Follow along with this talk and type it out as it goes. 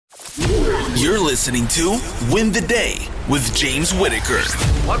You're listening to Win the Day with James Whitaker.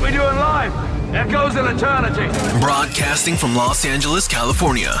 What we doing live echoes in eternity. Broadcasting from Los Angeles,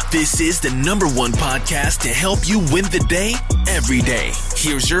 California. This is the #1 podcast to help you win the day every day.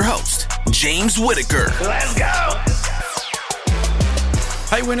 Here's your host, James Whitaker. Let's go.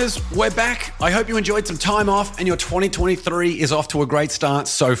 Hey winners, we're back. I hope you enjoyed some time off and your 2023 is off to a great start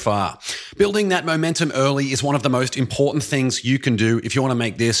so far. Building that momentum early is one of the most important things you can do if you want to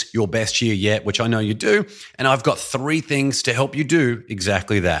make this your best year yet, which I know you do. And I've got 3 things to help you do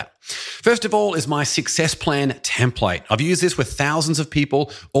exactly that. First of all is my success plan template. I've used this with thousands of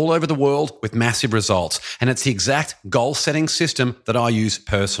people all over the world with massive results, and it's the exact goal setting system that I use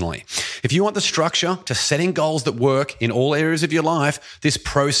personally. If you want the structure to setting goals that work in all areas of your life, this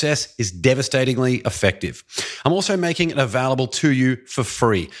process is devastatingly effective. I'm also making it available to you for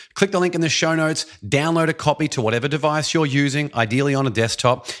free. Click the link in the show notes, download a copy to whatever device you're using, ideally on a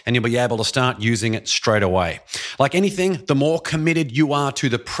desktop, and you'll be able to start using it straight away. Like anything, the more committed you are to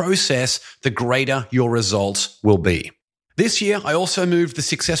the process, the greater your results will be. This year, I also moved the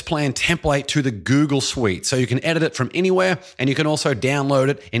success plan template to the Google Suite, so you can edit it from anywhere and you can also download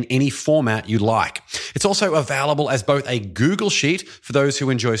it in any format you like. It's also available as both a Google Sheet for those who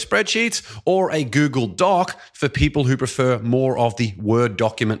enjoy spreadsheets or a Google Doc for people who prefer more of the Word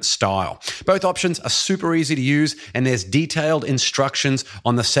document style. Both options are super easy to use and there's detailed instructions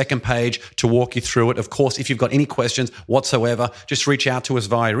on the second page to walk you through it. Of course, if you've got any questions whatsoever, just reach out to us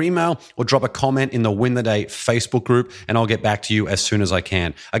via email or drop a comment in the Win the Day Facebook group and I'll get back to you as soon as I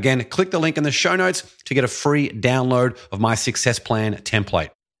can. Again, click the link in the show notes to get a free download of my success plan template.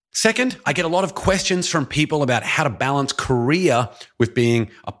 Second, I get a lot of questions from people about how to balance career with being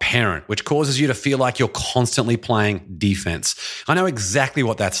a parent, which causes you to feel like you're constantly playing defense. I know exactly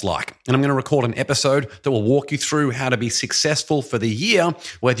what that's like, and I'm going to record an episode that will walk you through how to be successful for the year,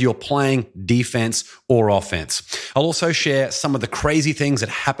 whether you're playing defense or offense. I'll also share some of the crazy things that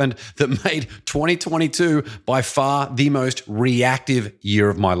happened that made 2022 by far the most reactive year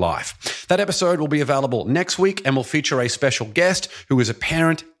of my life. That episode will be available next week and will feature a special guest who is a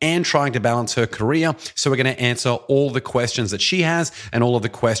parent and trying to balance her career. So we're going to answer all the questions that she has and all of the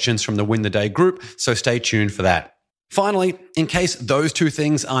questions from the Win the Day group. So stay tuned for that. Finally, in case those 2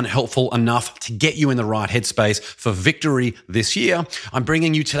 things aren't helpful enough to get you in the right headspace for victory this year, I'm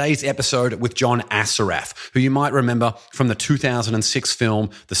bringing you today's episode with John Assaraf, who you might remember from the 2006 film,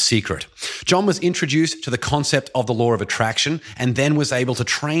 The Secret. John was introduced to the concept of the law of attraction and then was able to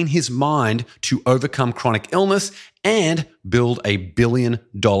train his mind to overcome chronic illness and build a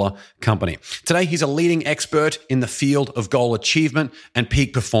billion-dollar company. Today, he's a leading expert in the field of goal achievement and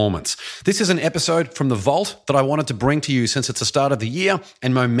peak performance. This is an episode from The Vault that I wanted to bring to you since it's the start of the year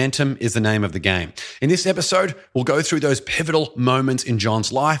and momentum is the name of the game. In this episode, we'll go through those pivotal moments in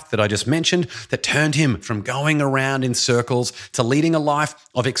John's life that I just mentioned that turned him from going around in circles to leading a life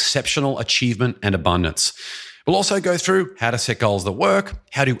of exceptional achievement and abundance. We'll also go through how to set goals that work,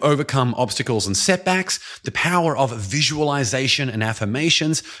 how to overcome obstacles and setbacks, the power of visualization and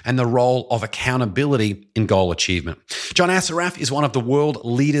affirmations, and the role of accountability in goal achievement. John Assaraf is one of the world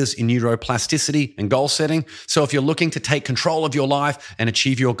leaders in neuroplasticity and goal setting. So if you're looking to take control of your life and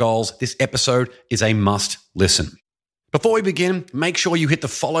achieve your goals, this episode is a must listen. Before we begin, make sure you hit the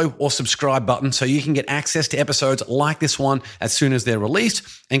follow or subscribe button so you can get access to episodes like this one as soon as they're released,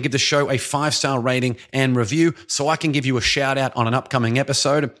 and give the show a 5-star rating and review so I can give you a shout out on an upcoming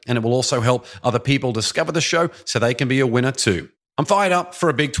episode, and it will also help other people discover the show so they can be a winner too. I'm fired up for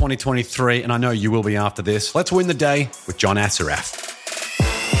a big 2023 and I know you will be after this. Let's win the day with John Assaraf.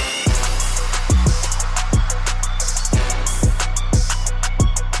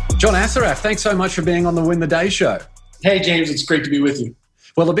 John Assaraf, thanks so much for being on the Win the Day show. Hey, James, it's great to be with you.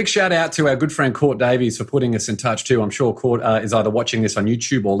 Well, a big shout out to our good friend Court Davies for putting us in touch too. I'm sure Court is either watching this on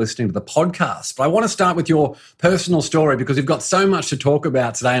YouTube or listening to the podcast. But I want to start with your personal story because we've got so much to talk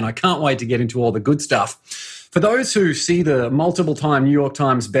about today and I can't wait to get into all the good stuff. For those who see the multiple-time New York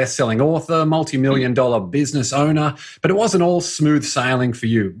Times best-selling author, multi-million-dollar business owner, but it wasn't all smooth sailing for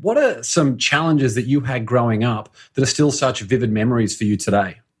you. What are some challenges that you had growing up that are still such vivid memories for you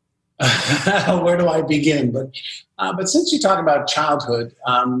today? Where do I begin? But since you talk about childhood,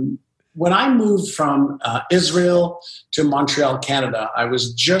 when I moved from Israel to Montreal, Canada, I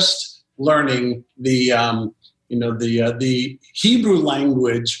was just learning the Hebrew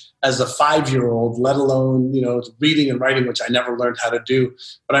language as a 5-year-old, let alone reading and writing, which I never learned how to do.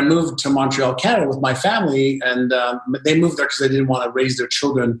 But I moved to Montreal, Canada, with my family, and they moved there because they didn't want to raise their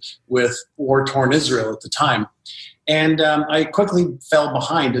children with war-torn Israel at the time. And I quickly fell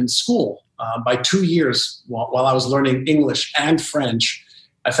behind in school by 2 years while I was learning English and French.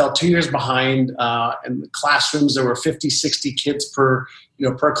 I fell 2 years behind. In the classrooms, there were 50, 60 kids per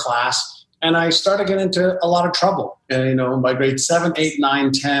class. And I started getting into a lot of trouble. And, by grade 7, 8,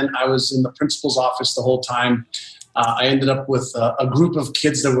 9, 10, I was in the principal's office the whole time. I ended up with a group of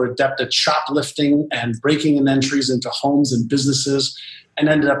kids that were adept at shoplifting and breaking in entries into homes and businesses, and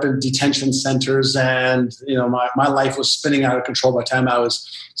ended up in detention centers. And, my life was spinning out of control. By the time I was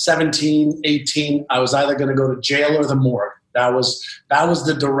 17, 18, I was either going to go to jail or the morgue. That was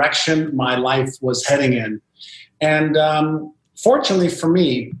the direction my life was heading in. And fortunately for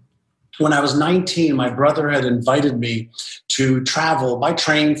me, when I was 19, my brother had invited me to travel by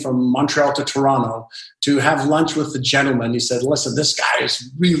train from Montreal to Toronto to have lunch with the gentleman. He said, listen, this guy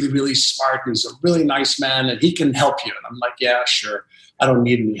is really, really smart. He's a really nice man, and he can help you. And I'm like, yeah, sure. I don't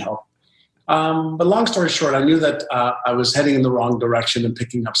need any help. But long story short, I knew that I was heading in the wrong direction and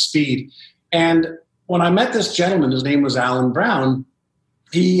picking up speed. And when I met this gentleman, his name was Alan Brown,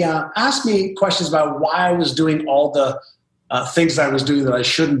 he asked me questions about why I was doing all the things I was doing that I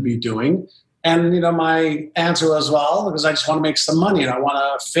shouldn't be doing. And, my answer was, well, because I just want to make some money and I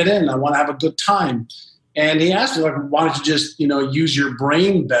want to fit in. I want to have a good time. And he asked me, why don't you just, use your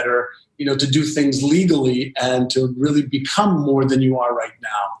brain better, to do things legally and to really become more than you are right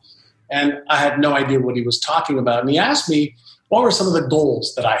now. And I had no idea what he was talking about. And he asked me, what were some of the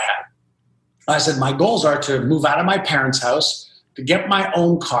goals that I had? I said, my goals are to move out of my parents' house, to get my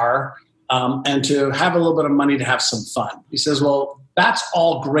own car, and to have a little bit of money to have some fun. He says, well, that's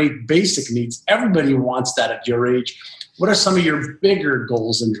all great basic needs. Everybody wants that at your age. What are some of your bigger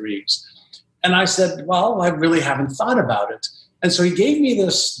goals and dreams? And I said, well, I really haven't thought about it. And so he gave me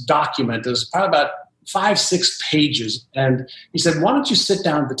this document. It was probably about 5-6 pages. And he said, why don't you sit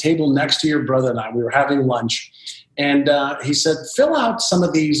down at the table next to your brother and I? We were having lunch. And he said, fill out some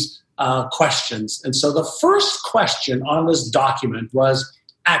of these questions. And so the first question on this document was,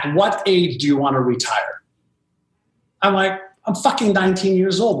 at what age do you want to retire? I'm like, I'm fucking 19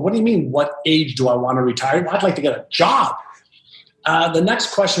 years old. What do you mean, what age do I want to retire? I'd like to get a job. The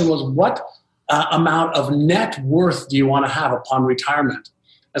next question was, what amount of net worth do you want to have upon retirement?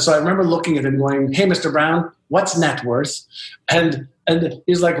 And so I remember looking at him going, hey, Mr. Brown, what's net worth? And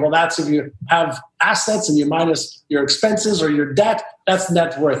he's like, well, that's if you have assets and you minus your expenses or your debt, that's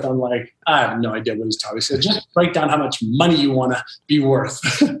net worth. I'm like, I have no idea what he's talking about. He said, just write down how much money you want to be worth.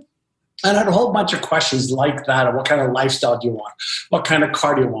 And I had a whole bunch of questions like that. What kind of lifestyle do you want? What kind of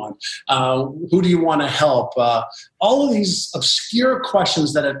car do you want? Who do you want to help? All of these obscure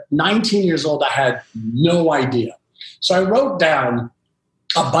questions that at 19 years old, I had no idea. So I wrote down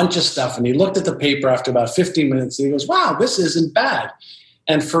a bunch of stuff, and he looked at the paper after about 15 minutes and he goes, wow, this isn't bad.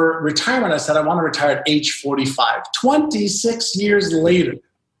 And for retirement, I said, I want to retire at age 45. 26 years later,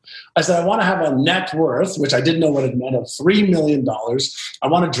 I said, I want to have a net worth, which I didn't know what it meant, of $3 million. I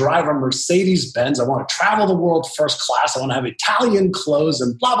want to drive a Mercedes-Benz. I want to travel the world first class. I want to have Italian clothes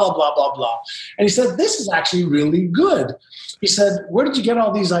and blah, blah, blah, blah, blah. And he said, this is actually really good. He said, where did you get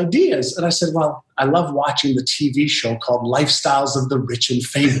all these ideas? And I said, well, I love watching the TV show called Lifestyles of the Rich and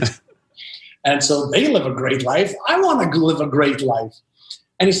Famous. And so they live a great life. I want to live a great life.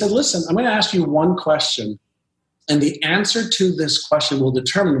 And he said, listen, I'm going to ask you one question. And the answer to this question will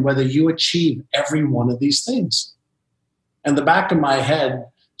determine whether you achieve every one of these things. And the back of my head,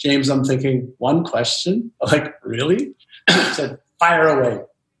 James, I'm thinking, one question? Like, really? I said, fire away.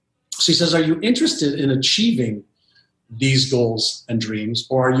 So he says, are you interested in achieving these goals and dreams,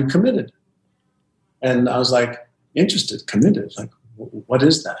 or are you committed? And I was like, interested, committed. Like, what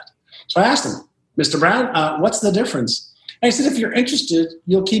is that? So I asked him, Mr. Brown, what's the difference? And he said, if you're interested,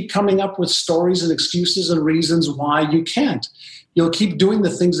 you'll keep coming up with stories and excuses and reasons why you can't. You'll keep doing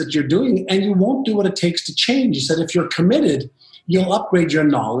the things that you're doing, and you won't do what it takes to change. He said, if you're committed, you'll upgrade your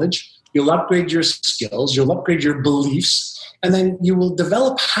knowledge, you'll upgrade your skills, you'll upgrade your beliefs, and then you will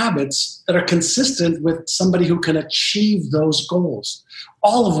develop habits that are consistent with somebody who can achieve those goals,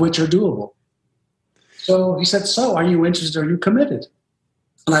 all of which are doable. So he said, so are you interested? Are you committed?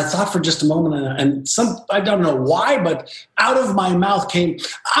 And I thought for just a moment, and I don't know why, but out of my mouth came,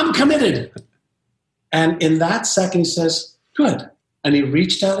 I'm committed. And in that second, he says, good. And he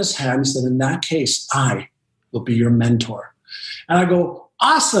reached out his hand and said, in that case, I will be your mentor. And I go,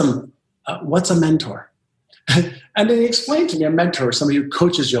 awesome. What's a mentor? And then he explained to me, a mentor is somebody who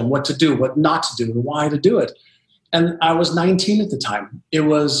coaches you on what to do, what not to do, and why to do it. And I was 19 at the time. It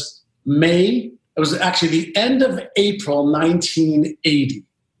was actually the end of April 1980.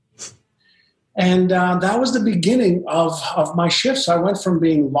 And that was the beginning of my shift. So I went from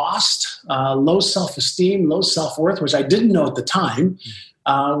being lost, low self-esteem, low self-worth, which I didn't know at the time,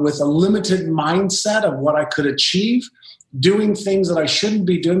 with a limited mindset of what I could achieve, doing things that I shouldn't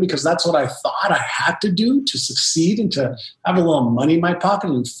be doing because that's what I thought I had to do to succeed and to have a little money in my pocket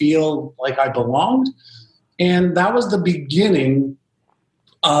and feel like I belonged. And that was the beginning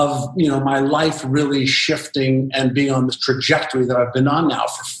of, my life really shifting and being on this trajectory that I've been on now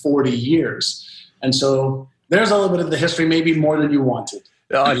for 40 years. And so there's a little bit of the history, maybe more than you wanted.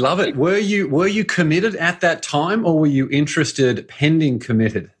 I love it. Were you committed at that time, or were you interested pending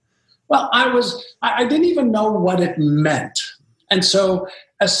committed? Well, I didn't even know what it meant. And so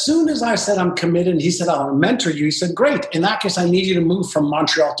as soon as I said I'm committed, and he said, I'll mentor you, he said, great. In that case, I need you to move from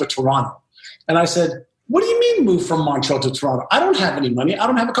Montreal to Toronto. And I said, what do you mean move from Montreal to Toronto? I don't have any money. I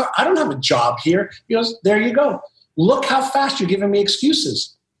don't have a car. I don't have a job here. He goes, there you go. Look how fast you're giving me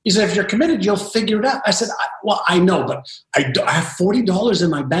excuses. He said, if you're committed, you'll figure it out. I said, I know, but I have $40 in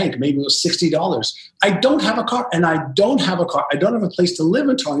my bank. Maybe it was $60. I don't have a car, and I don't have a car. I don't have a place to live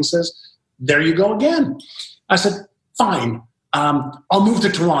in Toronto. He says, there you go again. I said, fine. I'll move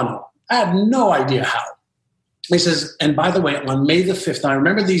to Toronto. I had no idea how. He says, and by the way, on May the 5th, and I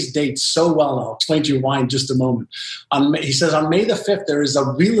remember these dates so well, I'll explain to you why in just a moment. He says, on May the 5th, there is a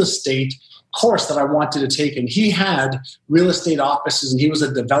real estate course that I wanted to take, and he had real estate offices, and he was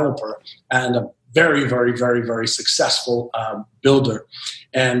a developer and a very, very, very, very successful builder.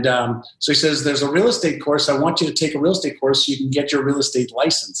 And so he says, there's a real estate course. I want you to take a real estate course so you can get your real estate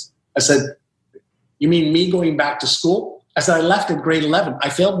license. I said, you mean me going back to school? I said, I left at grade 11. I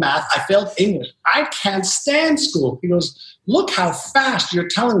failed math. I failed English. I can't stand school. He goes, look how fast you're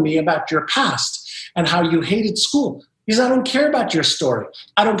telling me about your past and how you hated school. He says, I don't care about your story.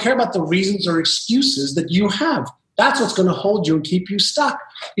 I don't care about the reasons or excuses that you have. That's what's going to hold you and keep you stuck.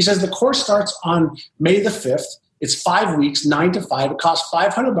 He says, the course starts on May the 5th. It's 5 weeks, 9 to 5. It costs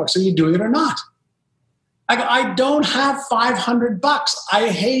 $500. Are you doing it or not? I don't have $500. I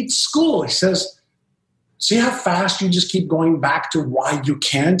hate school. He says, see how fast you just keep going back to why you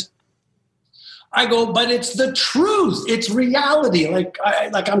can't? I go, but it's the truth. It's reality. Like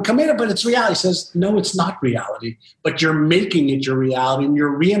I'm committed, but it's reality. He says, no, it's not reality, but you're making it your reality and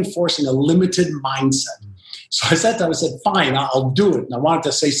you're reinforcing a limited mindset. So I said to him, I said, fine, I'll do it. And I wanted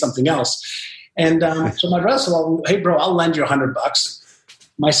to say something else. And so my brother said, well, hey, bro, I'll lend you $100.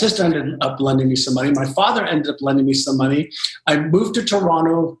 My sister ended up lending me some money. My father ended up lending me some money. I moved to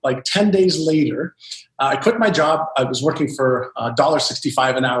Toronto like 10 days later. I quit my job. I was working for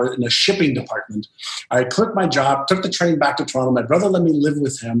 $1.65 an hour in a shipping department. I quit my job, took the train back to Toronto. My brother let me live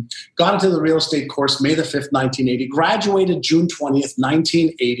with him, got into the real estate course May the 5th, 1980, graduated June 20th,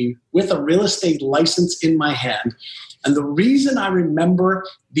 1980 with a real estate license in my hand. And the reason I remember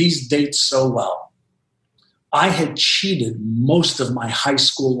these dates so well, I had cheated most of my high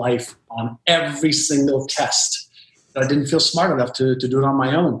school life on every single test. I didn't feel smart enough to do it on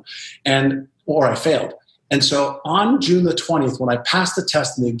my own, or I failed. And so on June the 20th, when I passed the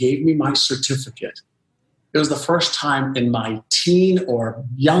test and they gave me my certificate, it was the first time in my teen or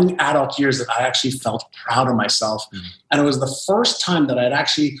young adult years that I actually felt proud of myself. Mm-hmm. And it was the first time that I'd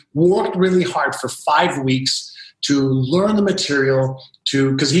actually worked really hard for 5 weeks to learn the material,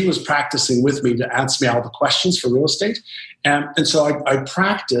 because he was practicing with me to answer me all the questions for real estate. And so I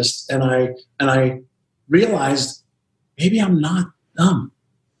practiced and I realized maybe I'm not dumb.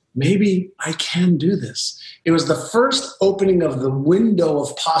 Maybe I can do this. It was the first opening of the window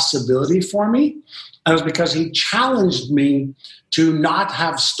of possibility for me. And it was because he challenged me to not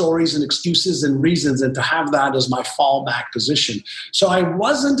have stories and excuses and reasons and to have that as my fallback position. So I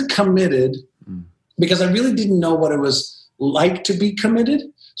wasn't committed because I really didn't know what it was like to be committed.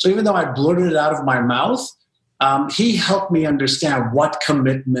 So even though I blurted it out of my mouth, he helped me understand what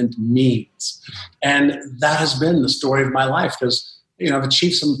commitment means. And that has been the story of my life because, I've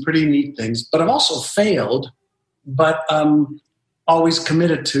achieved some pretty neat things, but I've also failed, but always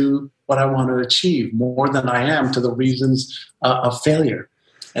committed to what I want to achieve more than I am to the reasons of failure.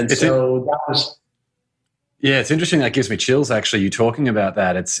 And that was... Yeah, it's interesting. That gives me chills, actually, you talking about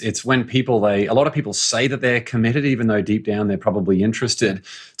that. It's when a lot of people say that they're committed, even though deep down they're probably interested.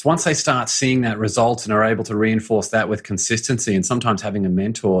 It's once they start seeing that result and are able to reinforce that with consistency and sometimes having a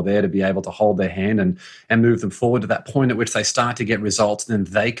mentor there to be able to hold their hand and move them forward to that point at which they start to get results, and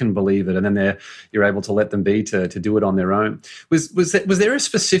then they can believe it, and then you're able to let them be to do it on their own. Was there a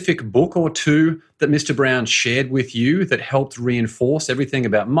specific book or two that Mr. Brown shared with you that helped reinforce everything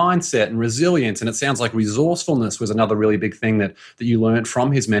about mindset and resilience? And it sounds like resourcefulness was another really big thing that you learned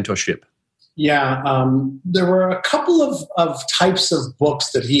from his mentorship. Yeah, there were a couple of types of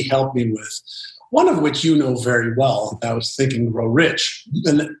books that he helped me with, one of which you know very well. I was Think and Grow Rich.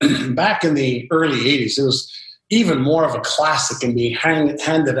 And back in the early 80s, it was even more of a classic and being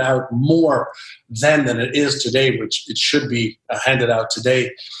handed out more then than it is today, which it should be handed out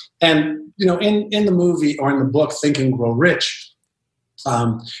today. And, in the movie or in the book, Think and Grow Rich,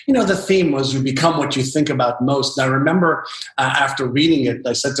 the theme was you become what you think about most. And I remember after reading it,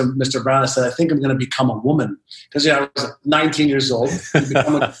 I said to Mr. Brown, I said, I think I'm going to become a woman. Because, I was 19 years old.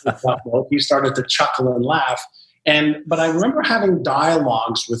 He started to chuckle and laugh. But I remember having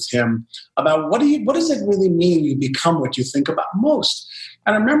dialogues with him about what does it really mean you become what you think about most?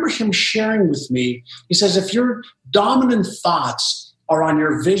 And I remember him sharing with me, he says, if your dominant thoughts are on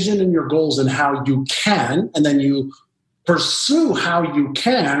your vision and your goals and how you can, and then you pursue how you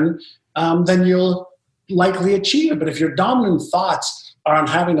can, then you'll likely achieve it. But if your dominant thoughts are on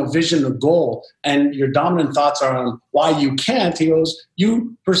having a vision, a goal, and your dominant thoughts are on why you can't, he goes,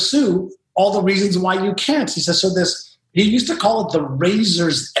 you pursue all the reasons why you can't. He says, he used to call it the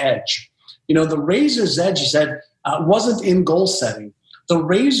razor's edge. The razor's edge, he said, wasn't in goal setting. The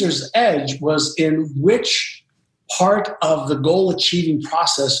razor's edge was in which part of the goal achieving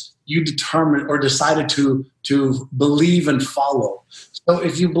process you determined or decided to believe and follow. So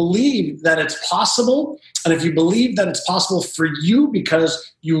if you believe that it's possible, and if you believe that it's possible for you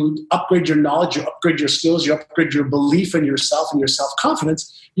because you upgrade your knowledge, you upgrade your skills, you upgrade your belief in yourself and your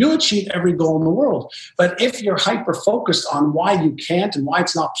self-confidence, you'll achieve every goal in the world. But if you're hyper-focused on why you can't and why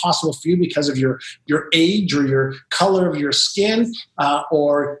it's not possible for you because of your age or your color of your skin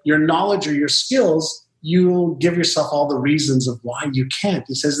or your knowledge or your skills, you'll give yourself all the reasons of why you can't.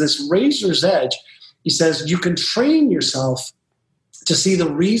 He says this razor's edge, he says you can train yourself to see the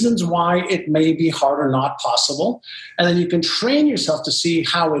reasons why it may be hard or not possible. And then you can train yourself to see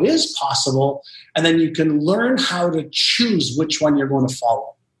how it is possible. And then you can learn how to choose which one you're going to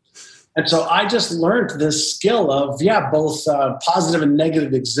follow. And so I just learned this skill of, both positive and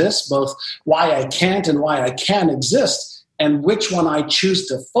negative exist, both why I can't and why I can exist. And which one I choose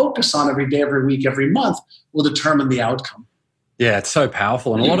to focus on every day, every week, every month will determine the outcome. Yeah, it's so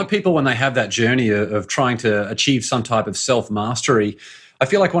powerful. And a lot of people, when they have that journey of trying to achieve some type of self-mastery, I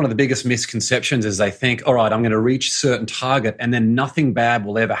feel like one of the biggest misconceptions is they think, all right, I'm going to reach a certain target and then nothing bad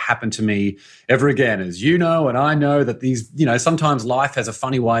will ever happen to me ever again. As you know, and I know that sometimes life has a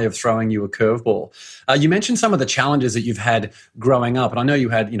funny way of throwing you a curveball. You mentioned some of the challenges that you've had growing up. And I know you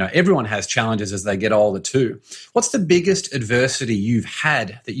had, everyone has challenges as they get older too. What's the biggest adversity you've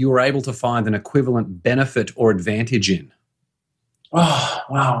had that you were able to find an equivalent benefit or advantage in? Oh,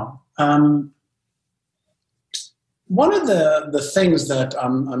 wow. One of the things that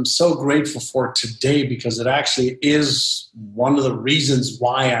I'm so grateful for today, because it actually is one of the reasons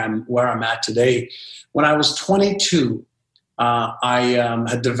why I'm where I'm at today. When I was 22,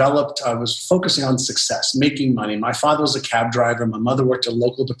 I was focusing on success, making money. My father was a cab driver. My mother worked at a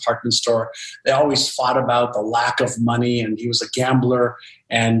local department store. They always fought about the lack of money, and he was a gambler.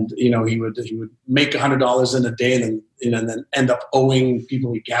 And he would make $100 in a day, and then end up owing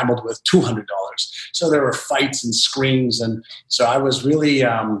people he gambled with $200. So there were fights and screams, and so I was really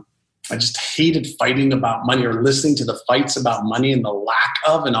I just hated fighting about money or listening to the fights about money and the lack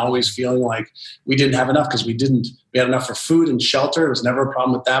of, and always feeling like we didn't have enough because we had enough for food and shelter. It was never a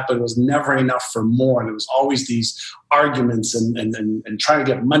problem with that, but it was never enough for more. And it was always these arguments and trying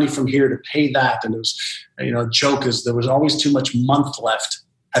to get money from here to pay that. And it was, a joke is there was always too much month left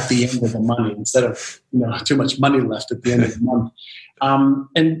at the end of the money instead of, too much money left at the end of the month.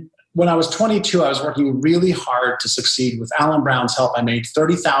 And when I was 22, I was working really hard to succeed. With Alan Brown's help, I made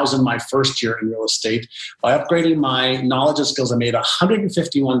 $30,000 my first year in real estate. By upgrading my knowledge and skills, I made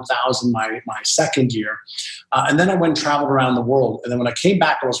 $151,000 my second year. And then I went and traveled around the world. And then when I came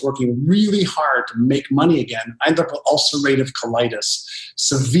back, I was working really hard to make money again. I ended up with ulcerative colitis,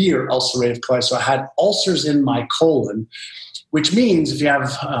 severe ulcerative colitis. So I had ulcers in my colon, which means if you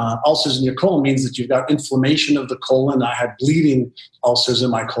have ulcers in your colon, means that you've got inflammation of the colon. I had bleeding ulcers in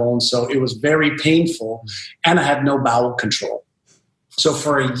my colon, so it was very painful, and I had no bowel control. So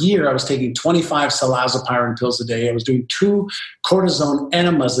for a year, I was taking 25 Cilazapyrin pills a day. I was doing 2 cortisone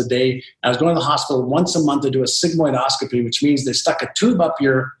enemas a day. I was going to the hospital once a month to do a sigmoidoscopy, which means they stuck a tube up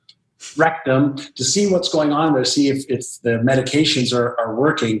your rectum to see what's going on, to see if the medications are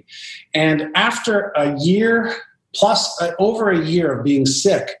working. And after a year, plus over a year of being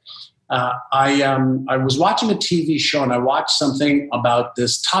sick, I was watching a TV show, and I watched something about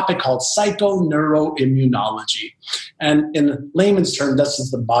this topic called psychoneuroimmunology. And in layman's terms, this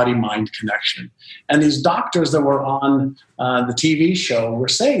is the body-mind connection. And these doctors that were on the TV show were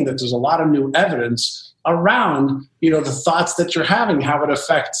saying that there's a lot of new evidence around, the thoughts that you're having, how it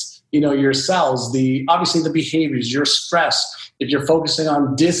affects, your cells, obviously the behaviors, your stress, If you're focusing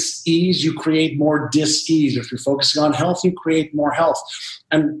on dis-ease, you create more dis-ease. If you're focusing on health, you create more health.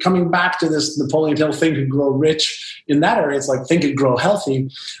 And coming back to this Napoleon Hill, Think and Grow Rich, in that area, it's like Think and Grow Healthy.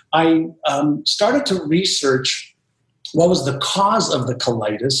 I started to research what was the cause of the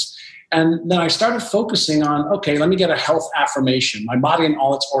colitis. And then I started focusing on, okay, let me get a health affirmation. My body and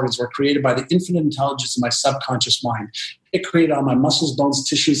all its organs were created by the infinite intelligence of my subconscious mind. It created all my muscles, bones,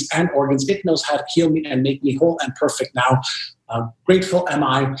 tissues, and organs. It knows how to heal me and make me whole and perfect now. Grateful am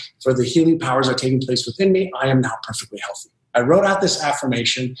I for the healing powers that are taking place within me. I am now perfectly healthy. I wrote out this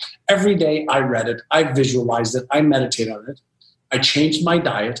affirmation. Every day I read it. I visualized it. I meditated on it. I changed my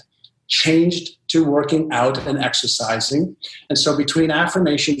diet, changed to working out and exercising. And so between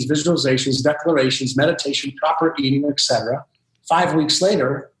affirmations, visualizations, declarations, meditation, proper eating, etc., 5 weeks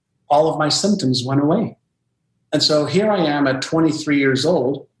later, all of my symptoms went away. And so here I am at 23 years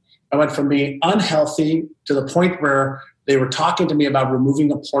old. I went from being unhealthy to the point where they were talking to me about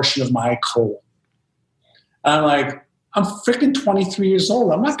removing a portion of my colon. And I'm like, I'm freaking 23 years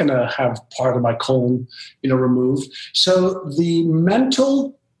old. I'm not going to have part of my colon, removed. So the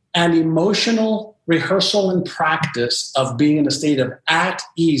mental and emotional rehearsal and practice of being in a state of at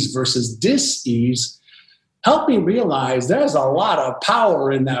ease versus dis-ease helped me realize there's a lot of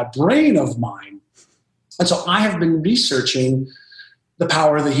power in that brain of mine. And so I have been researching the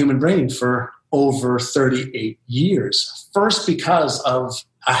power of the human brain for over 38 years. First, because of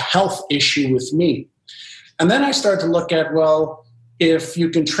a health issue with me. And then I started to look at, well, if you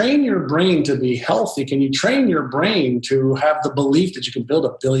can train your brain to be healthy, can you train your brain to have the belief that you can build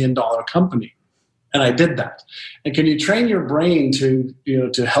 $1 billion company? And I did that. And can you train your brain to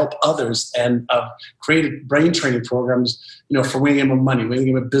help others and created brain training programs, for winning game of money, winning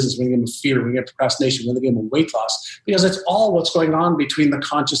game of business, winning game of fear, winning game of procrastination, winning game of weight loss, because it's all what's going on between the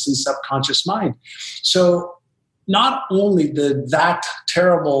conscious and subconscious mind. So not only did that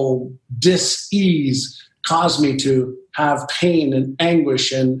terrible dis-ease cause me to have pain and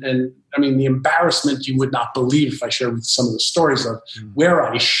anguish and the embarrassment you would not believe if I shared with some of the stories of where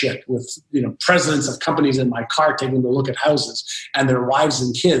I shit with, presidents of companies in my car taking a look at houses and their wives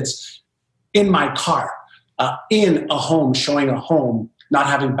and kids in my car, in a home, showing a home, not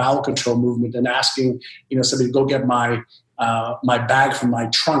having bowel control movement and asking, somebody to go get my bag from my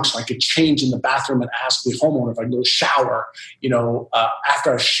trunk so I could change in the bathroom and ask the homeowner if I can go shower,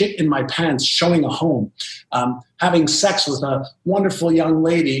 after I shit in my pants, showing a home, having sex with a wonderful young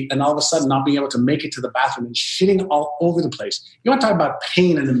lady and all of a sudden not being able to make it to the bathroom and shitting all over the place. You want to talk about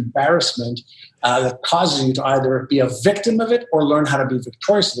pain and embarrassment that causes you to either be a victim of it or learn how to be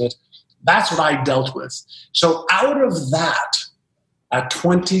victorious of it. That's what I dealt with. So out of that, at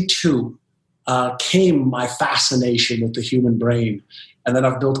 22, came my fascination with the human brain. And then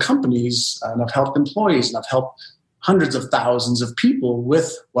I've built companies and I've helped employees and I've helped hundreds of thousands of people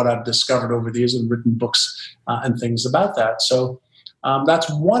with what I've discovered over the years and written books and things about that. So that's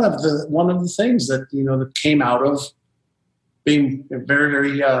one of the things that, that came out of being very,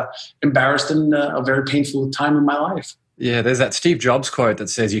 very embarrassed and a very painful time in my life. Yeah, there's that Steve Jobs quote that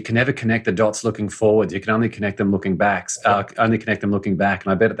says, "You can never connect the dots looking forward. You can only connect them looking back." And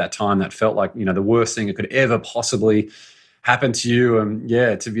I bet at that time that felt like the worst thing that could ever possibly happen to you. And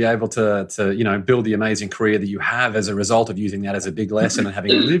to be able to build the amazing career that you have as a result of using that as a big lesson and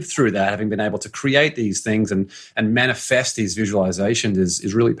having lived through that, having been able to create these things and manifest these visualizations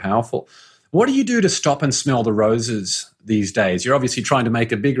is really powerful. What do you do to stop and smell the roses these days? You're obviously trying to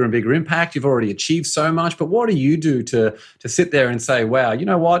make a bigger and bigger impact. You've already achieved so much, but what do you do to sit there and say, wow, you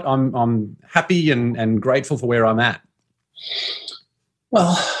know what? I'm happy and grateful for where I'm at?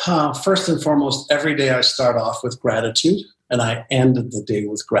 Well, first and foremost, every day I start off with gratitude and I end the day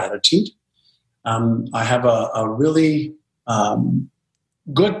with gratitude. I have a really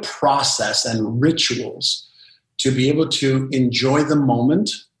good process and rituals to be able to enjoy the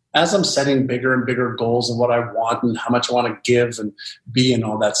moment as I'm setting bigger and bigger goals of what I want and how much I want to give and be and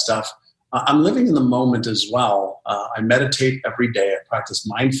all that stuff. I'm living in the moment as well. I meditate every day. I practice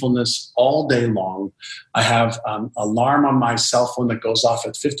mindfulness all day long. I have an alarm on my cell phone that goes off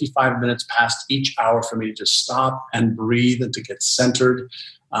at 55 minutes past each hour for me to just stop and breathe and to get centered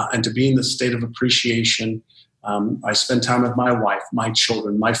and to be in the state of appreciation. I spend time with my wife, my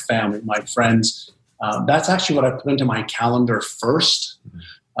children, my family, my friends. That's actually what I put into my calendar first.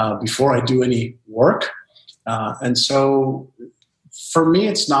 Before I do any work. And so for me,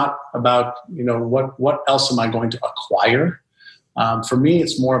 it's not about, what else am I going to acquire? For me,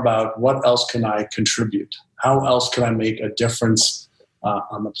 it's more about what else can I contribute? How else can I make a difference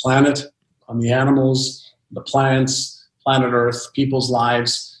on the planet, on the animals, the plants, planet Earth, people's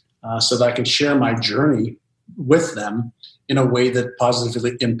lives, so that I can share my journey with them in a way that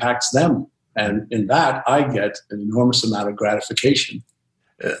positively impacts them. And in that, I get an enormous amount of gratification.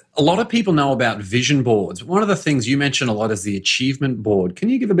 A lot of people know about vision boards. One of the things you mention a lot is the achievement board. Can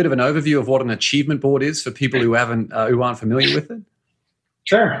you give a bit of an overview of what an achievement board is for people who aren't familiar with it?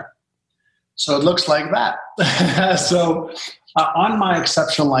 Sure. So it looks like that. So on my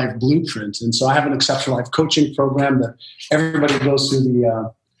Exceptional Life Blueprint, and so I have an Exceptional Life coaching program that everybody goes through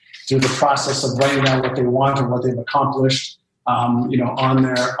the process of writing down what they want and what they've accomplished, on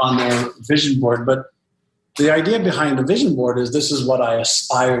their vision board. But the idea behind the vision board is this is what I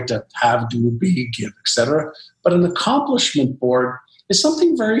aspire to have, do, be, give, etc. But an accomplishment board is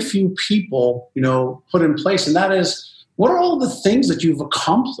something very few people, put in place. And that is, what are all the things that you've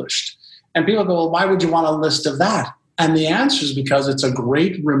accomplished? And people go, well, why would you want a list of that? And the answer is because it's a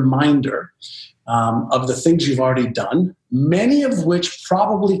great reminder of the things you've already done, many of which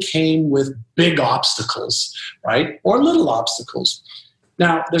probably came with big obstacles, right? Or little obstacles.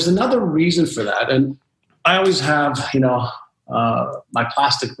 Now, there's another reason for that. And I always have, my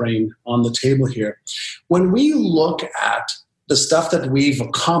plastic brain on the table here. When we look at the stuff that we've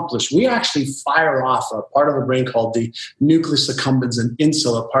accomplished, we actually fire off a part of the brain called the nucleus accumbens and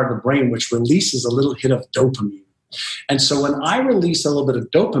insula part of the brain, which releases a little hit of dopamine. And so when I release a little bit of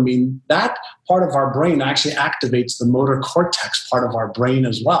dopamine, that part of our brain actually activates the motor cortex part of our brain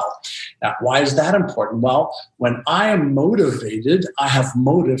as well. Now, why is that important? Well, when I am motivated, I have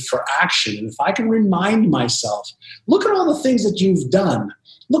motive for action. And if I can remind myself, look at all the things that you've done.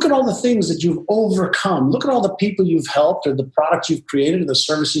 Look at all the things that you've overcome. Look at all the people you've helped or the products you've created or the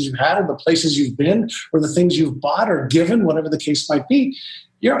services you've had or the places you've been or the things you've bought or given, whatever the case might be.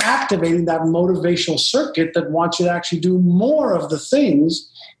 You're activating that motivational circuit that wants you to actually do more of the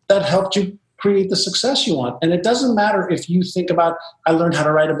things that helped you create the success you want. And it doesn't matter if you think about, I learned how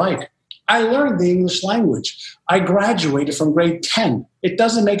to ride a bike. I learned the English language. I graduated from grade 10. It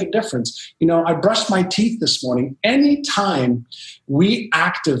doesn't make a difference. I brushed my teeth this morning. Anytime we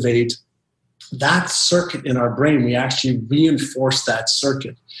activate that circuit in our brain, we actually reinforce that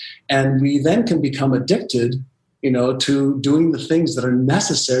circuit. And we then can become addicted to doing the things that are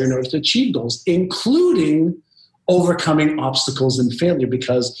necessary in order to achieve goals, including overcoming obstacles and failure,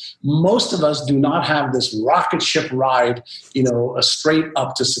 because most of us do not have this rocket ship ride, a straight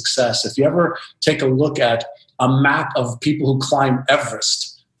up to success. If you ever take a look at a map of people who climb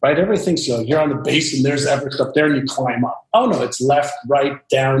Everest, right? Everybody thinks, you're on the base and there's Everest up there and you climb up. Oh no, it's left, right,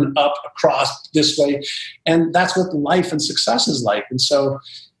 down, up, across, this way. And that's what life and success is like. And so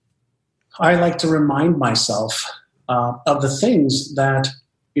I like to remind myself of the things that,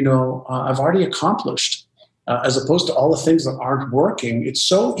 I've already accomplished, as opposed to all the things that aren't working. It's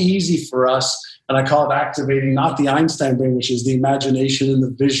so easy for us, and I call it activating not the Einstein brain, which is the imagination and the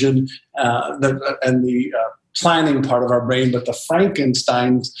vision and the planning part of our brain, but the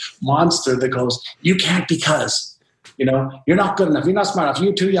Frankenstein's monster that goes, you can't because. You're not good enough. You're not smart enough.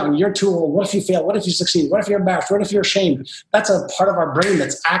 You're too young. You're too old. What if you fail? What if you succeed? What if you're embarrassed? What if you're ashamed? That's a part of our brain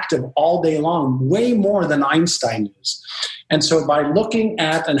that's active all day long, way more than Einstein is. And so by looking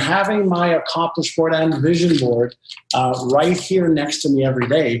at and having my accomplishment board and vision board right here next to me every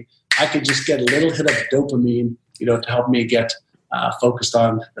day, I could just get a little hit of dopamine, to help me get focused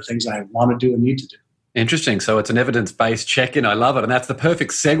on the things I want to do and need to do. Interesting. So it's an evidence-based check-in. I love it. And that's the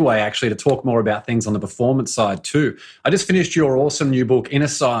perfect segue, actually, to talk more about things on the performance side too. I just finished your awesome new book, Inner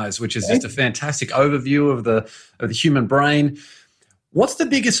Size, which is just a fantastic overview of the human brain. What's the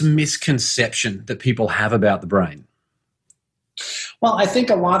biggest misconception that people have about the brain? Well, I think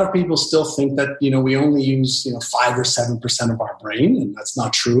a lot of people still think that, we only use, 5 or 7% of our brain, and that's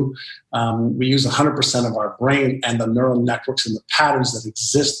not true. We use 100% of our brain and the neural networks and the patterns that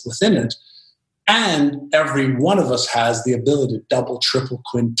exist within it. And every one of us has the ability to double, triple,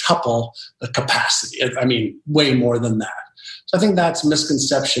 quintuple the capacity. I mean, way more than that. So I think that's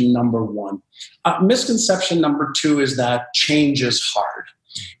misconception number one. Misconception number two is that change is hard.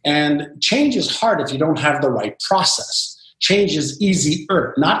 And change is hard if you don't have the right process. Change is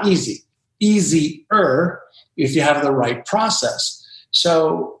easier, not easy. Easier if you have the right process.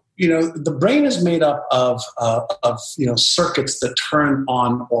 So, the brain is made up of circuits that turn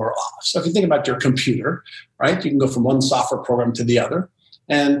on or off. So if you think about your computer, right, you can go from one software program to the other.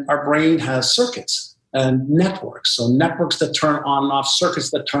 And our brain has circuits and networks. So networks that turn on and off, circuits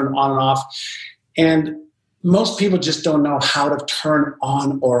that turn on and off. And most people just don't know how to turn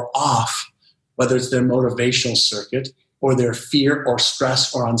on or off, whether it's their motivational circuit or their fear or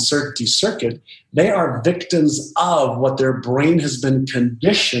stress or uncertainty circuit. They are victims of what their brain has been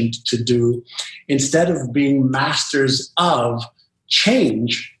conditioned to do instead of being masters of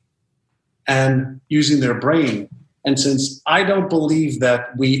change and using their brain. And since I don't believe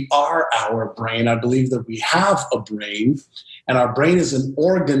that we are our brain, I believe that we have a brain, and our brain is an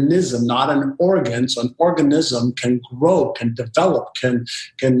organism, not an organ. So an organism can grow, can develop, can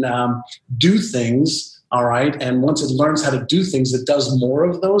do things, all right? And once it learns how to do things, it does more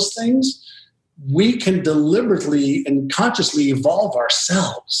of those things. We can deliberately and consciously evolve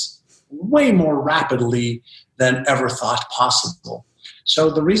ourselves way more rapidly than ever thought possible.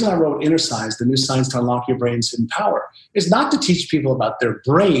 So the reason I wrote Inner Science, the new science to unlock your brain's hidden power, is not to teach people about their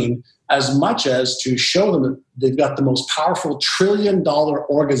brain as much as to show them that they've got the most powerful $1 trillion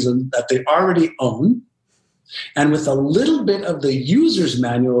organism that they already own. And with a little bit of the user's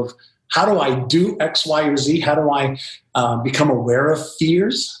manual of how do I do X, Y, or Z? How do I become aware of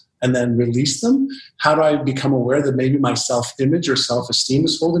fears and then release them? How do I become aware that maybe my self-image or self-esteem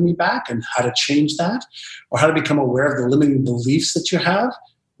is holding me back and how to change that? Or how to become aware of the limiting beliefs that you have,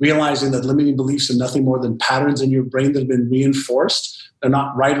 realizing that limiting beliefs are nothing more than patterns in your brain that have been reinforced. They're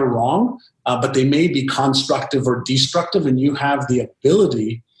not right or wrong, but they may be constructive or destructive, and you have the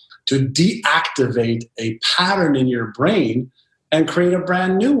ability to deactivate a pattern in your brain and create a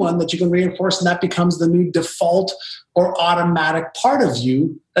brand new one that you can reinforce, and that becomes the new default or automatic part of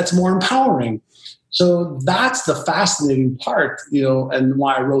you that's more empowering. So that's the fascinating part, and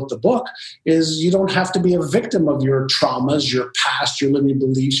why I wrote the book is you don't have to be a victim of your traumas, your past, your limiting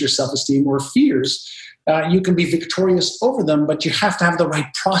beliefs, your self-esteem, or fears. You can be victorious over them, but you have to have the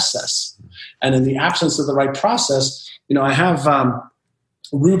right process. And in the absence of the right process, I have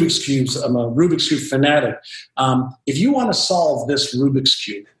Rubik's Cubes. I'm a Rubik's Cube fanatic. If you want to solve this Rubik's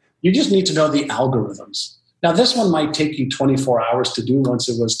Cube, you just need to know the algorithms. Now, this one might take you 24 hours to do once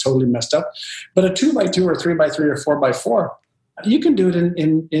it was totally messed up. But a 2x2 or 3x3 or 4x4, you can do it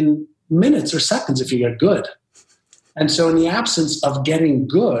in minutes or seconds if you get good. And so in the absence of getting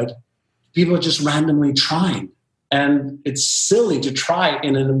good, people are just randomly trying. And it's silly to try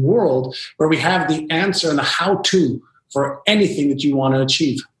in a world where we have the answer and the how-to for anything that you want to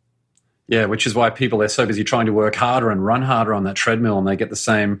achieve. Yeah, which is why people are so busy trying to work harder and run harder on that treadmill, and they get the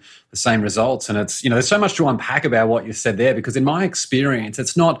same results. And it's, there's so much to unpack about what you said there, because in my experience,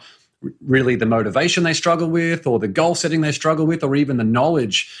 it's not really the motivation they struggle with or the goal setting they struggle with or even the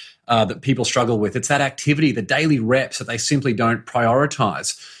knowledge that people struggle with. It's that activity, the daily reps that they simply don't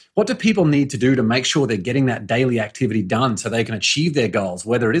prioritize. What do people need to do to make sure they're getting that daily activity done so they can achieve their goals,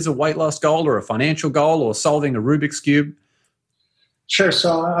 whether it is a weight loss goal or a financial goal or solving a Rubik's Cube? Sure.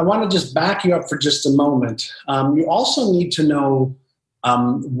 So I want to just back you up for just a moment. You also need to know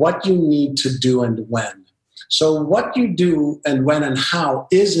what you need to do and when. So what you do and when and how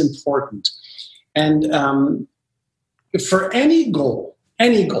is important. And for any goal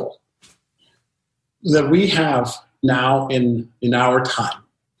that we have now in our time,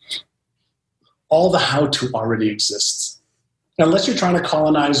 all the how-to already exists. Unless you're trying to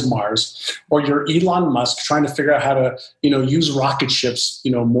colonize Mars or you're Elon Musk trying to figure out how to, use rocket ships,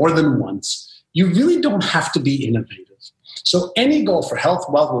 more than once, you really don't have to be innovative. So any goal for health,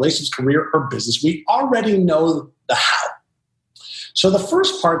 wealth, relationships, career, or business, we already know the how. So the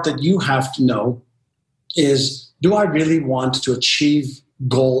first part that you have to know is, do I really want to achieve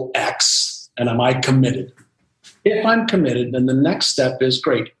goal X? And am I committed? If I'm committed, then the next step is,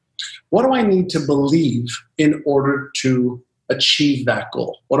 great. What do I need to believe in order to achieve that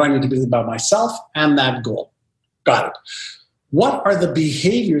goal? What do I need to believe about myself and that goal? Got it. What are the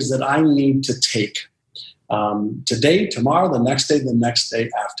behaviors that I need to take today, tomorrow, the next day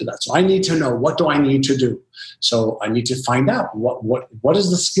after that? So I need to know, what do I need to do? So I need to find out what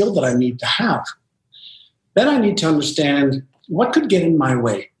is the skill that I need to have. Then I need to understand what could get in my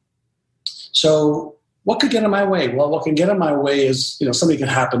way. So what could get in my way? Well, what can get in my way is, something can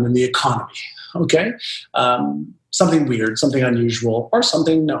happen in the economy, okay? Something weird, something unusual, or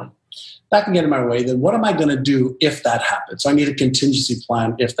something known. That can get in my way. Then what am I going to do if that happens? So I need a contingency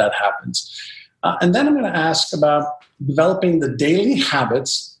plan if that happens. And then I'm going to ask about developing the daily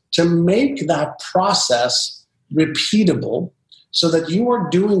habits to make that process repeatable so that you are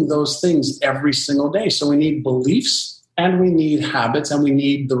doing those things every single day. So we need beliefs and we need habits and we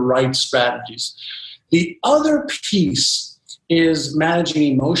need the right strategies. The other piece is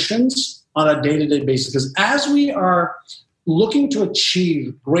managing emotions on a day-to-day basis, because as we are looking to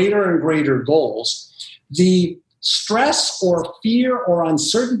achieve greater and greater goals, the stress or fear or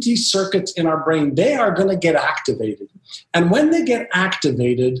uncertainty circuits in our brain, they are going to get activated. And when they get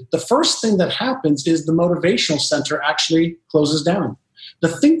activated, the first thing that happens is the motivational center actually closes down. The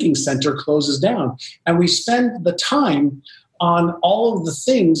thinking center closes down. And we spend the time on all of the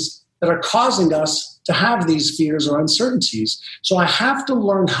things that are causing us to have these fears or uncertainties. So I have to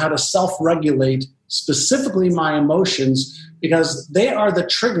learn how to self-regulate specifically my emotions, because they are the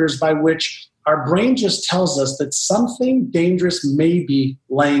triggers by which our brain just tells us that something dangerous may be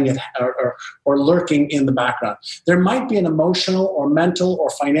laying at or lurking in the background. There might be an emotional or mental or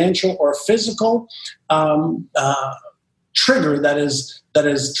financial or physical trigger that is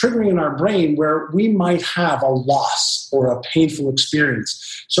triggering in our brain where we might have a loss or a painful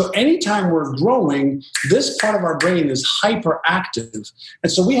experience. So anytime we're growing, this part of our brain is hyperactive.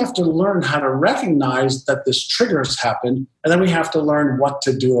 And so we have to learn how to recognize that this trigger has happened, and then we have to learn what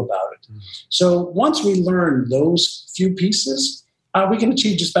to do about it. So once we learn those few pieces, we can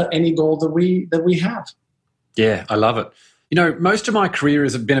achieve just about any goal that we have. Yeah, I love it. You know, most of my career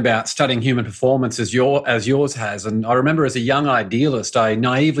has been about studying human performance as yours has. And I remember as a young idealist, I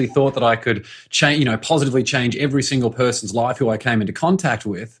naively thought that I could positively change every single person's life who I came into contact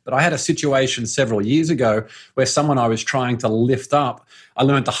with. But I had a situation several years ago where someone I was trying to lift up, I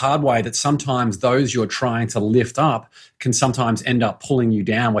learned the hard way that sometimes those you're trying to lift up can sometimes end up pulling you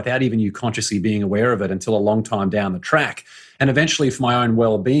down without even you consciously being aware of it until a long time down the track. And eventually, for my own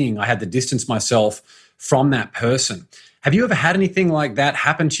well-being, I had to distance myself from that person. Have you ever had anything like that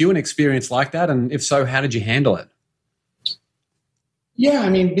happen to you, an experience like that? And if so, how did you handle it? Yeah, I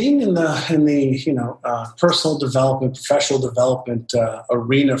mean, being in the personal development, professional development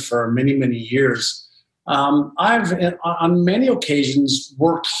arena for many, many years, I've on many occasions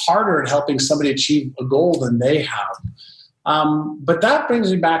worked harder at helping somebody achieve a goal than they have. But that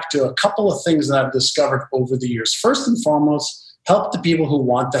brings me back to a couple of things that I've discovered over the years. First and foremost, help the people who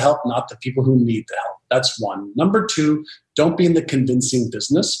want the help, not the people who need the help. That's one. Number two, don't be in the convincing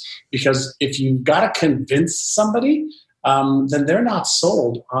business, because if you've got to convince somebody, then they're not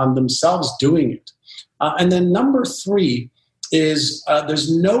sold on themselves doing it. And then number three is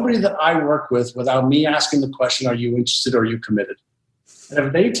there's nobody that I work with without me asking the question, are you interested or are you committed? And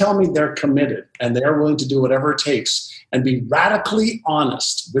if they tell me they're committed and they're willing to do whatever it takes and be radically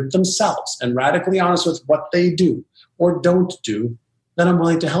honest with themselves and radically honest with what they do or don't do, then I'm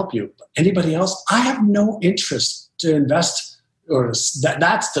willing to help you. Anybody else, I have no interest to invest, or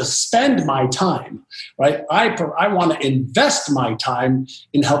that's to spend my time, right? I want to invest my time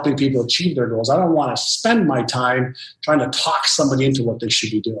in helping people achieve their goals. I don't want to spend my time trying to talk somebody into what they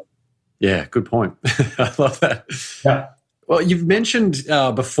should be doing. Yeah, good point. I love that. Yeah. Well, you've mentioned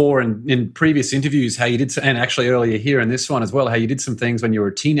before in previous interviews how you did, and actually earlier here in this one as well, how you did some things when you were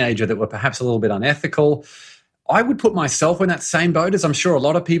a teenager that were perhaps a little bit unethical. I would put myself in that same boat, as I'm sure a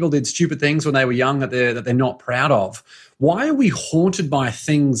lot of people did stupid things when they were young that they're not proud of. Why are we haunted by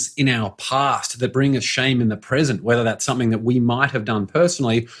things in our past that bring us shame in the present, whether that's something that we might have done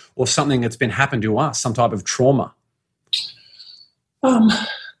personally or something that's been happened to us, some type of trauma?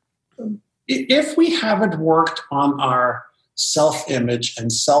 If we haven't worked on our self-image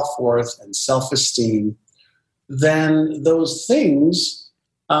and self-worth and self-esteem, then those things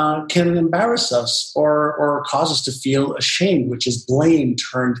can embarrass us or cause us to feel ashamed, which is blame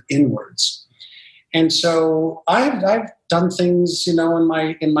turned inwards. And so I've done things, in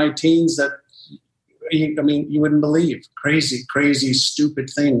my teens that, you wouldn't believe, crazy, stupid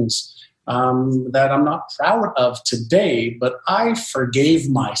things that I'm not proud of today, but I forgave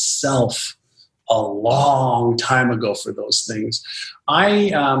myself a long time ago for those things.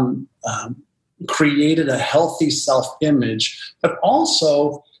 I created a healthy self-image, but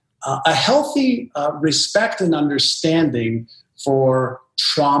also a healthy respect and understanding for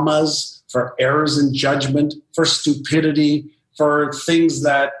traumas, for errors in judgment, for stupidity, for things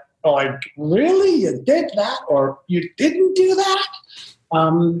that, really, you did that or you didn't do that?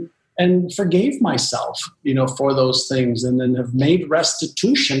 And forgave myself, for those things, and then have made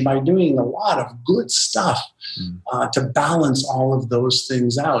restitution by doing a lot of good stuff to balance all of those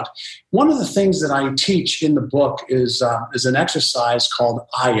things out. One of the things that I teach in the book is an exercise called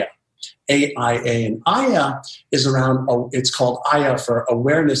AYA, AIA. And AYA is it's called AYA for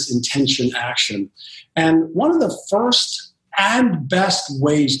Awareness, Intention, Action. And one of the first and best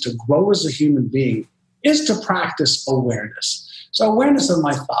ways to grow as a human being is to practice awareness. So awareness of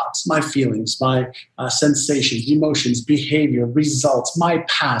my thoughts, my feelings, my sensations, emotions, behavior, results, my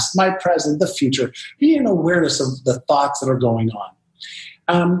past, my present, the future. Be in awareness of the thoughts that are going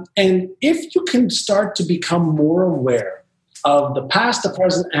on. And if you can start to become more aware of the past, the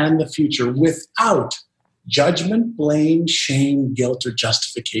present, and the future without judgment, blame, shame, guilt, or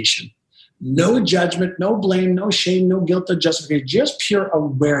justification. No judgment, no blame, no shame, no guilt or justification, just pure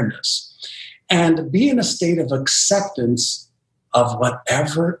awareness. And be in a state of acceptance of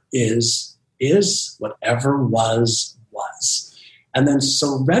whatever is, whatever was. and then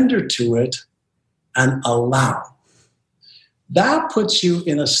surrender to it and allow. That puts you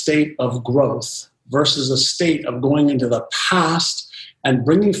in a state of growth versus a state of going into the past and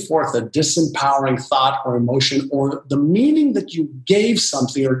bringing forth a disempowering thought or emotion or the meaning that you gave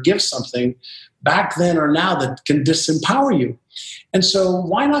something or give something back then or now that can disempower you. And so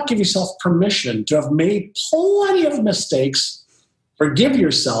why not give yourself permission to have made plenty of mistakes, forgive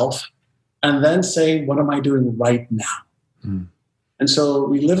yourself, and then say, what am I doing right now? Mm. And so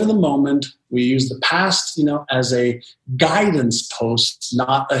we live in the moment. We use the past, as a guidance post,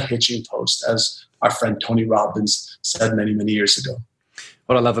 not a hitching post, as our friend Tony Robbins said many, many years ago.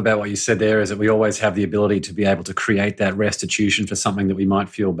 What I love about what you said there is that we always have the ability to be able to create that restitution for something that we might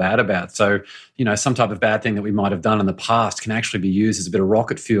feel bad about. So, some type of bad thing that we might have done in the past can actually be used as a bit of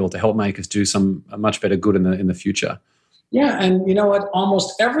rocket fuel to help make us do a much better good in the future. Yeah, and you know what?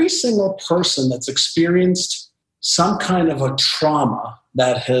 Almost every single person that's experienced some kind of a trauma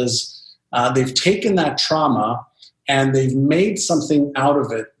that has, they've taken that trauma and they've made something out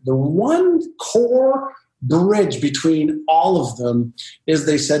of it. The one core bridge between all of them is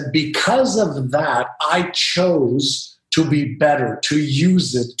they said, because of that, I chose to be better, to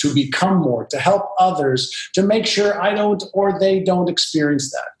use it, to become more, to help others, to make sure I don't or they don't experience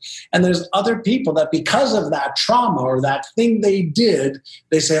that. And there's other people that because of that trauma or that thing they did,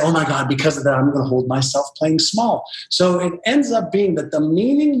 they say, oh my God, because of that, I'm going to hold myself playing small. So it ends up being that the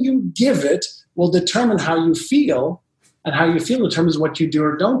meaning you give it will determine how you feel, and how you feel determines what you do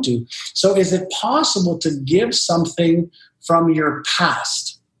or don't do. So is it possible to give something from your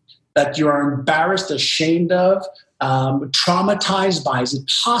past that you are embarrassed, ashamed of, traumatized by? Is it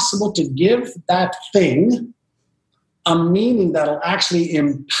possible to give that thing a meaning that'll actually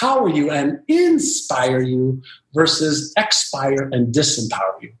empower you and inspire you versus expire and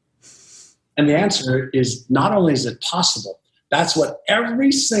disempower you? And the answer is not only is it possible, that's what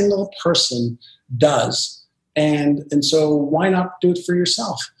every single person does. And so why not do it for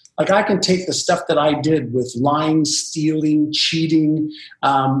yourself? Like I can take the stuff that I did with lying, stealing, cheating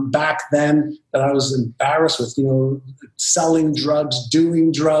back then that I was embarrassed with, selling drugs,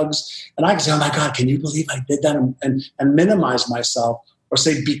 doing drugs. And I can say, oh my God, can you believe I did that? And minimize myself or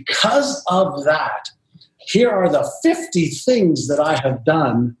say, because of that, here are the 50 things that I have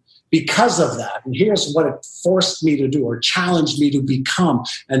done because of that. And here's what it forced me to do or challenged me to become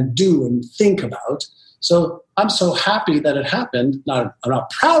and do and think about. So I'm so happy that it happened. I'm not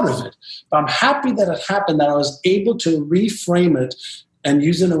proud of it, but I'm happy that it happened, that I was able to reframe it and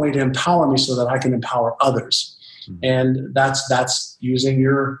use it in a way to empower me so that I can empower others. Mm-hmm. And that's using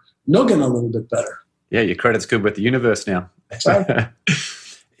your noggin a little bit better. Yeah, your credit's good with the universe now. That's right.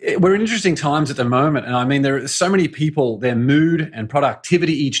 We're in interesting times at the moment. And I mean, there are so many people, their mood and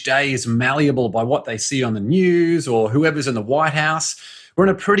productivity each day is malleable by what they see on the news or whoever's in the White House. We're in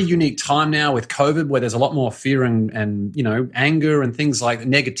a pretty unique time now with COVID where there's a lot more fear and anger and things like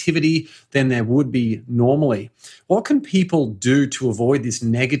negativity than there would be normally. What can people do to avoid this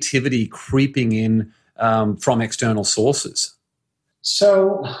negativity creeping in from external sources?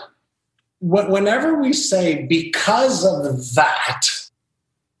 So whenever we say because of that,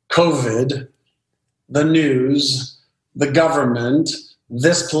 COVID, the news, the government,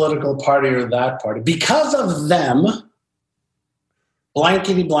 this political party or that party, because of them,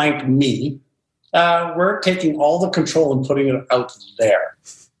 blankety blank me, we're taking all the control and putting it out there,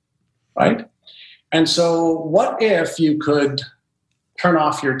 right? And so what if you could turn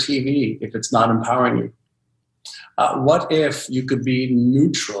off your TV if it's not empowering you? What if you could be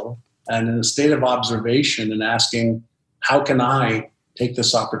neutral and in a state of observation and asking, how can I take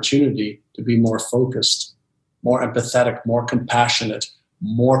this opportunity to be more focused, more empathetic, more compassionate,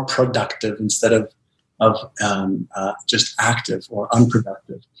 more productive instead of just active or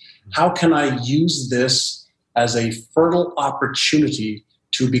unproductive? How can I use this as a fertile opportunity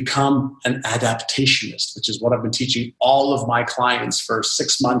to become an adaptationist, which is what I've been teaching all of my clients for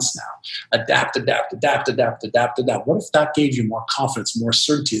 6 months now. Adapt, adapt, adapt, adapt, adapt, adapt. What if that gave you more confidence, more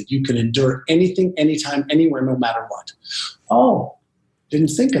certainty that you can endure anything, anytime, anywhere, no matter what? Oh, didn't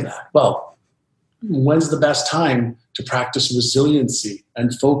think of that. Well, when's the best time to practice resiliency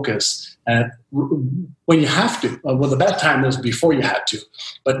and focus? And when you have to. Well, the best time is before you had to.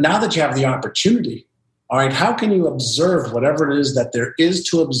 But now that you have the opportunity, all right, how can you observe whatever it is that there is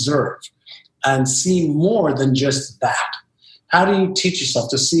to observe and see more than just that? How do you teach yourself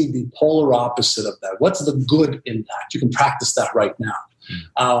to see the polar opposite of that? What's the good in that? You can practice that right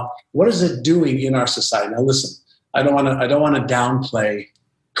now. What is it doing in our society? Now, listen, I don't want to downplay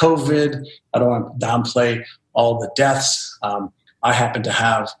COVID. I don't want to downplay all the deaths. I happen to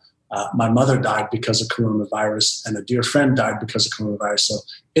have My mother died because of coronavirus, and a dear friend died because of coronavirus. So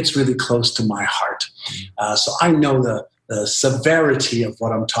it's really close to my heart. So I know the severity of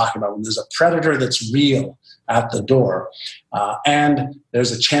what I'm talking about. When there's a predator that's real at the door, and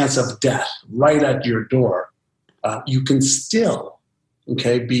there's a chance of death right at your door, you can still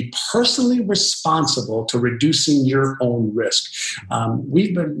be personally responsible to reducing your own risk.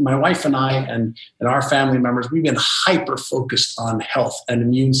 My wife and I and our family members, we've been hyper-focused on health and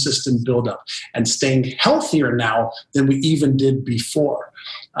immune system buildup and staying healthier now than we even did before.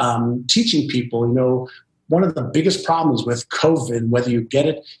 Teaching people, one of the biggest problems with COVID, whether you get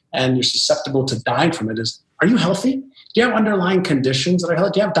it and you're susceptible to dying from it, is, are you healthy? Do you have underlying conditions that are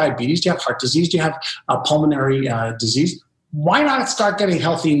healthy? Do you have diabetes? Do you have heart disease? Do you have pulmonary disease? Why not start getting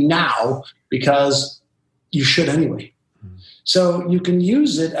healthy now? Because you should anyway. So you can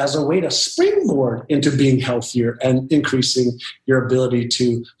use it as a way to springboard into being healthier and increasing your ability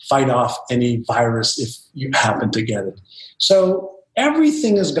to fight off any virus if you happen to get it. So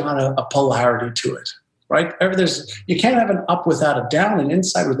everything has got a polarity to it, right? You can't have an up without a down, an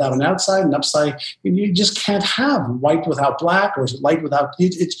inside without an outside, an upside. You just can't have white without black or light without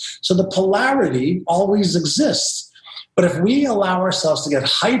it. So the polarity always exists. But if we allow ourselves to get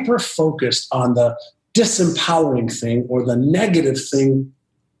hyper-focused on the disempowering thing or the negative thing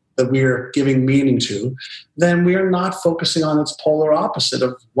that we're giving meaning to, then we're not focusing on its polar opposite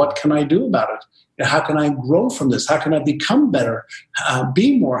of what can I do about it? How can I grow from this? How can I become better,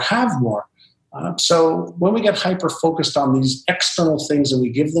 be more, have more? So when we get hyper-focused on these external things and we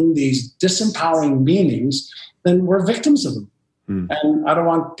give them these disempowering meanings, then we're victims of them. And I don't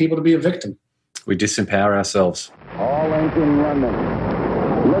want people to be a victim. We disempower ourselves. All engine running.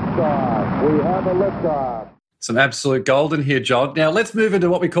 Liftoff. We have a liftoff. Some absolute gold in here, John. Now let's move into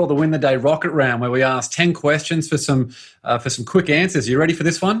what we call the Win the Day Rocket Round, where we ask 10 questions for some quick answers. You ready for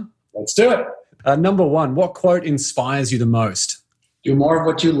this one? Let's do it. Number 1, what quote inspires you the most? Do more of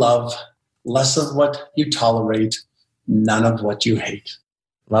what you love, less of what you tolerate, none of what you hate.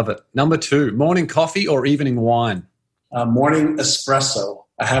 Love it. Number 2, morning coffee or evening wine? Morning espresso.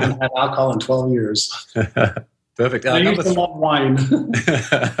 I haven't had alcohol in 12 years. Perfect. I used to love wine.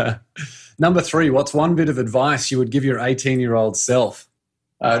 Number 3, what's one bit of advice you would give your 18-year-old self?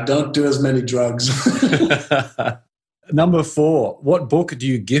 Don't do as many drugs. Number 4, what book do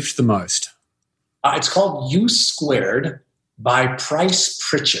you gift the most? It's called U Squared by Price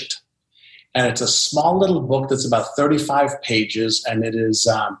Pritchett. And it's a small little book that's about 35 pages, and it is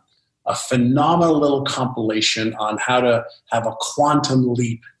a phenomenal little compilation on how to have a quantum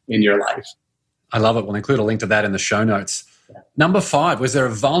leap in your life. I love it. We'll include a link to that in the show notes. Yeah. Number 5, was there a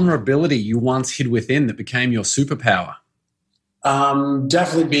vulnerability you once hid within that became your superpower?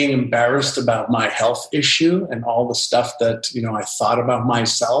 Definitely being embarrassed about my health issue and all the stuff that, I thought about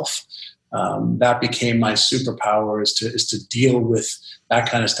myself. That became my superpower, is to deal with that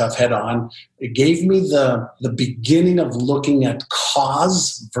kind of stuff head on. It gave me the beginning of looking at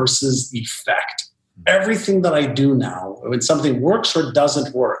cause versus effect. Everything that I do now, when something works or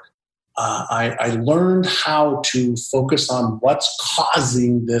doesn't work, I learned how to focus on what's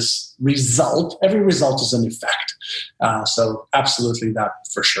causing this result. Every result is an effect. So absolutely that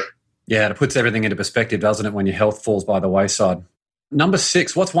for sure. Yeah, it puts everything into perspective, doesn't it, when your health falls by the wayside? Number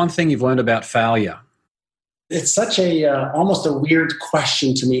 6, what's one thing you've learned about failure? It's such almost a weird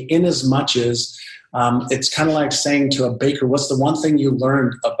question to me, in as much as it's kind of like saying to a baker, what's the one thing you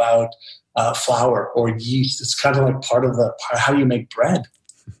learned about flour or yeast? It's kind of like part of how you make bread.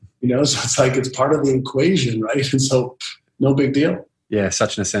 So it's like it's part of the equation, right? And so no big deal. Yeah,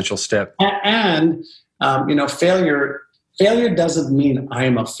 such an essential step. And failure doesn't mean I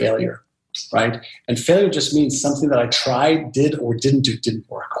am a failure. Right? And failure just means something that I tried, did, or didn't do, didn't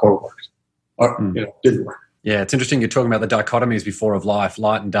work, or worked, or didn't work. Yeah, it's interesting you're talking about the dichotomies before of life,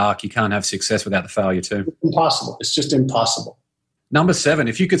 light and dark. You can't have success without the failure too. It's impossible. It's just impossible. Number 7,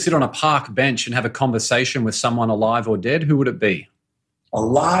 if you could sit on a park bench and have a conversation with someone alive or dead, who would it be?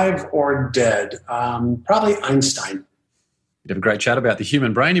 Alive or dead? Probably Einstein. You'd have a great chat about the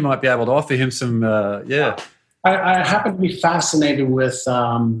human brain. You might be able to offer him some, I happen to be fascinated with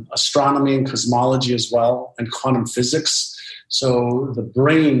astronomy and cosmology as well, and quantum physics. So the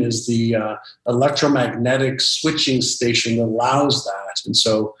brain is the electromagnetic switching station that allows that. And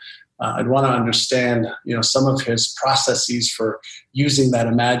so I'd want to understand, some of his processes for using that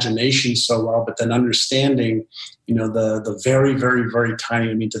imagination so well, but then understanding, the very, very, very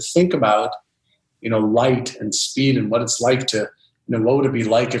tiny. To think about, light and speed and what it's like to, what would it be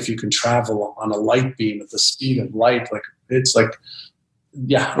like if you can travel on a light beam at the speed of light? It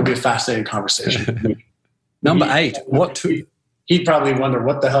would be a fascinating conversation. Number 8, what he'd probably wonder,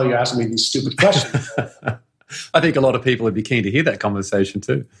 what the hell are you asking me these stupid questions? I think a lot of people would be keen to hear that conversation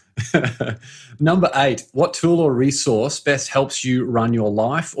too. Number 8, what tool or resource best helps you run your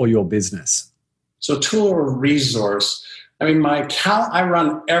life or your business? So tool or resource, I mean, I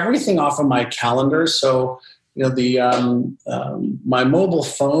run everything off of my calendar. So, my mobile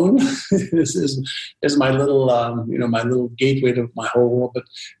phone is my little, my little gateway to my whole world. But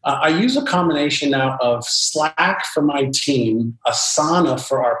I use a combination now of Slack for my team, Asana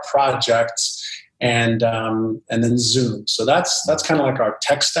for our projects, and then Zoom. So that's kind of like our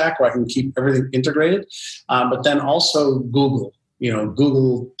tech stack where I can keep everything integrated. But then also Google,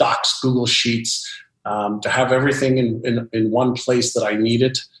 Google Docs, Google Sheets, to have everything in one place that I need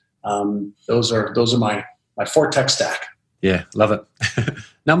it. Those are my 4 tech stack. Yeah, love it.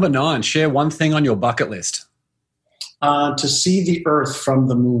 Number 9, share one thing on your bucket list. To see the Earth from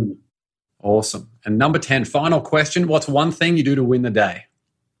the moon. Awesome. And number 10, final question. What's one thing you do to win the day?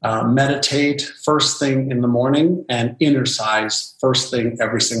 Meditate first thing in the morning and exercise first thing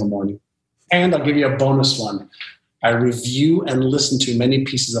every single morning. And I'll give you a bonus one. I review and listen to many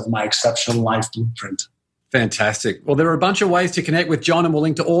pieces of my Exceptional Life Blueprint. Fantastic. Well, there are a bunch of ways to connect with John, and we'll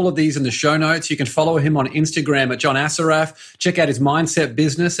link to all of these in the show notes. You can follow him on Instagram at John Assaraf. Check out his mindset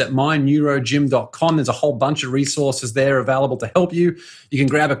business at myneurogym.com. There's a whole bunch of resources there available to help you. You can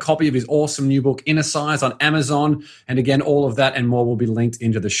grab a copy of his awesome new book, Inner Size, on Amazon. And again, all of that and more will be linked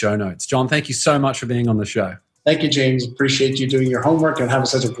into the show notes. John, thank you so much for being on the show. Thank you, James. Appreciate you doing your homework and having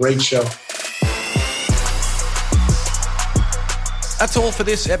such a great show. That's all for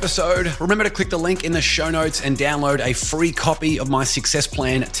this episode. Remember to click the link in the show notes and download a free copy of my Success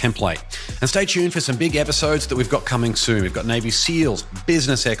Plan template. And stay tuned for some big episodes that we've got coming soon. We've got Navy SEALs,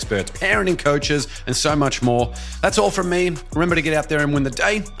 business experts, parenting coaches, and so much more. That's all from me. Remember to get out there and win the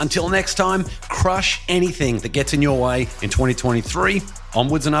day. Until next time, crush anything that gets in your way in 2023.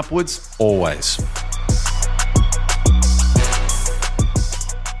 Onwards and upwards, always.